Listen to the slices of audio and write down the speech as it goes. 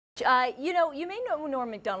You know, you may know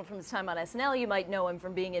Norm Macdonald from his time on SNL. You might know him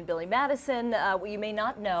from being in Billy Madison. What you may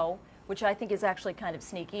not know, which I think is actually kind of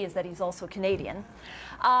sneaky, is that he's also Canadian.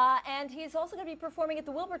 And he's also going to be performing at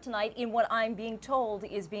the Wilbur tonight in what I'm being told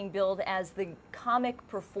is being billed as the comic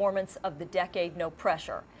performance of the decade, No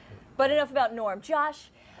Pressure. But enough about Norm.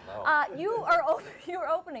 Josh, you're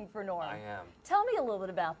opening for Norm. I am. Tell me a little bit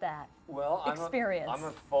about that experience. I'm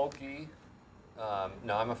a folky.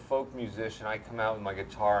 No, I'm a folk musician. I come out with my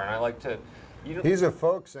guitar, and I like to. He's a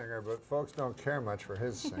folk singer, but folks don't care much for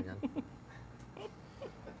his singing.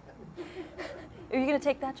 Are you going to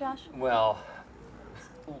take that, Josh? Well,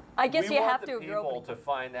 I guess you have to. We want the people to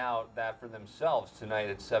find out that for themselves tonight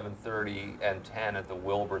at 7:30 and 10 at the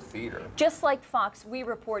Wilbur Theater. Just like Fox, we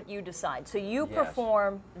report, you decide. So you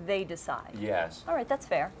perform, they decide. Yes. All right, that's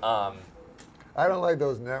fair. I don't like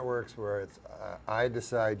those networks where it's I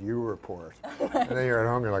decide, you report. And then you're at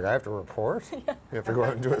home, you're like, I have to report? Yeah. You have to go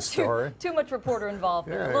out and do a story? Too much reporter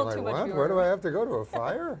involvement. Yeah, a little like, too much what? viewer. Where do I have to go, to a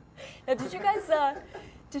fire? Now, did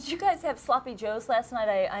you guys have Sloppy Joe's last night?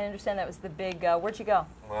 I understand that was the big, where'd you go?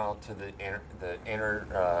 Well, to the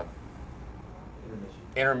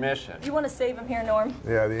intermission. Do you want to save him here, Norm?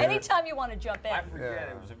 Yeah. Anytime you want to jump in. I forget.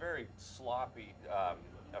 It was a very sloppy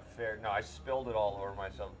affair. No, I spilled it all over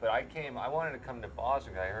myself. But I wanted to come to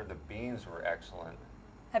Boston because I heard the beans were excellent.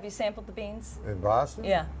 Have you sampled the beans? In Boston?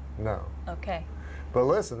 Yeah. No. Okay. But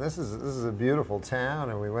listen, this is a beautiful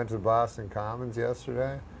town, and we went to Boston Commons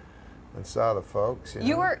yesterday and saw the folks.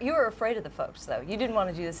 You were afraid of the folks, though. You didn't want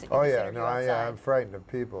to do this. Oh yeah, no, I'm frightened of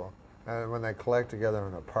people. And when they collect together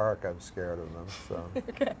in a park, I'm scared of them. So.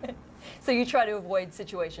 Okay. So you try to avoid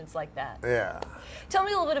situations like that. Yeah. Tell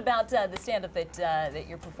me a little bit about the stand-up that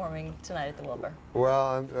you're performing tonight at the Wilbur.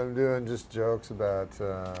 Well, I'm doing just jokes about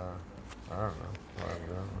I don't know what I'm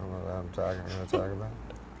doing. I don't know what I'm going to talk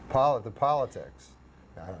about. The politics.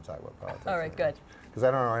 No, I don't talk about politics. All right, good. Because I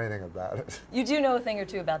don't know anything about it. You do know a thing or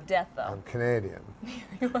two about death, though. I'm Canadian.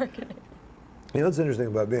 You are Canadian. You know what's interesting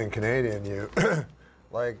about being Canadian?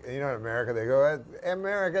 Like, you know, in America, they go,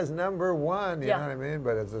 America's #1, you know what I mean?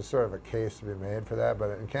 But it's a sort of a case to be made for that.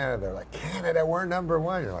 But in Canada, they're like, Canada, we're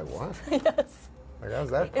 #1. You're like, what? Yes. Like, how's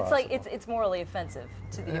that possible? It's like, it's morally offensive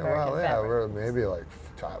to the American fabric. We're maybe like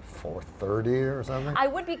top 430 or something. I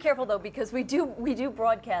would be careful, though, because we do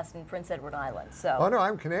broadcast in Prince Edward Island, so. Oh, no,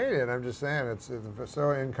 I'm Canadian. I'm just saying, it's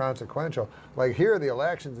so inconsequential. Like, here, the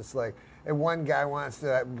elections, it's like, if one guy wants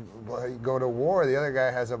to go to war, the other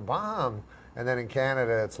guy has a bomb. And then in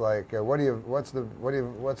Canada, it's like, what's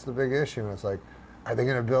the big issue? And it's like, are they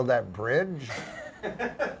going to build that bridge?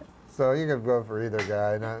 So you could go for either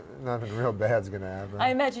guy. Nothing real bad's going to happen. I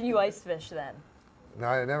imagine you ice fish then. No,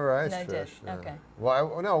 I never ice fished. No. Okay.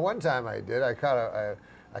 Well, no, one time I did. I caught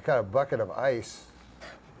a bucket of ice.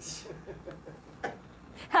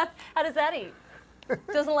 How does that eat?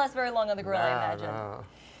 Doesn't last very long on the grill, I imagine. No.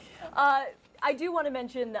 I do want to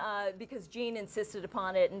mention, because Gene insisted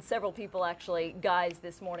upon it, and several people actually, guys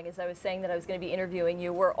this morning, as I was saying that I was going to be interviewing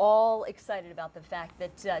you, were all excited about the fact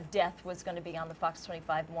that death was going to be on the Fox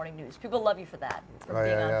 25 Morning News. People love you for that, for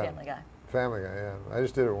being on Family Guy. Family Guy, yeah. I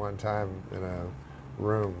just did it one time in a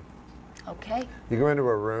room. Okay. You go into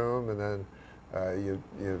a room, and then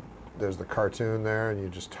there's the cartoon there, and you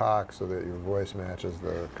just talk so that your voice matches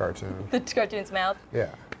the cartoon. The cartoon's mouth?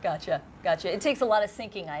 Yeah. Gotcha. It takes a lot of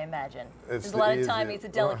syncing, I imagine. There's a lot of time. It's a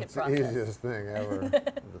delicate process. It's the easiest thing ever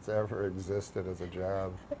that's ever existed as a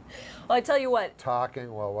job. Well, I tell you what.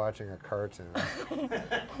 Talking while watching a cartoon.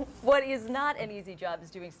 What is not an easy job is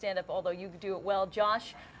doing stand-up, although you do it well.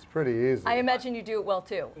 Josh? It's pretty easy. I imagine you do it well,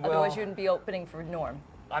 too. Well, otherwise, you wouldn't be opening for Norm.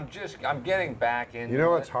 I'm getting back into it. You know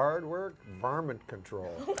what's hard work? Varmint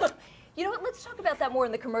control. You know what? Let's talk about that more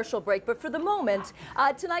in the commercial break. But for the moment,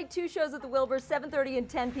 tonight, 2 shows at the Wilbur, 7:30 and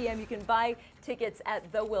 10 p.m. You can buy tickets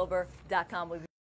at thewilbur.com.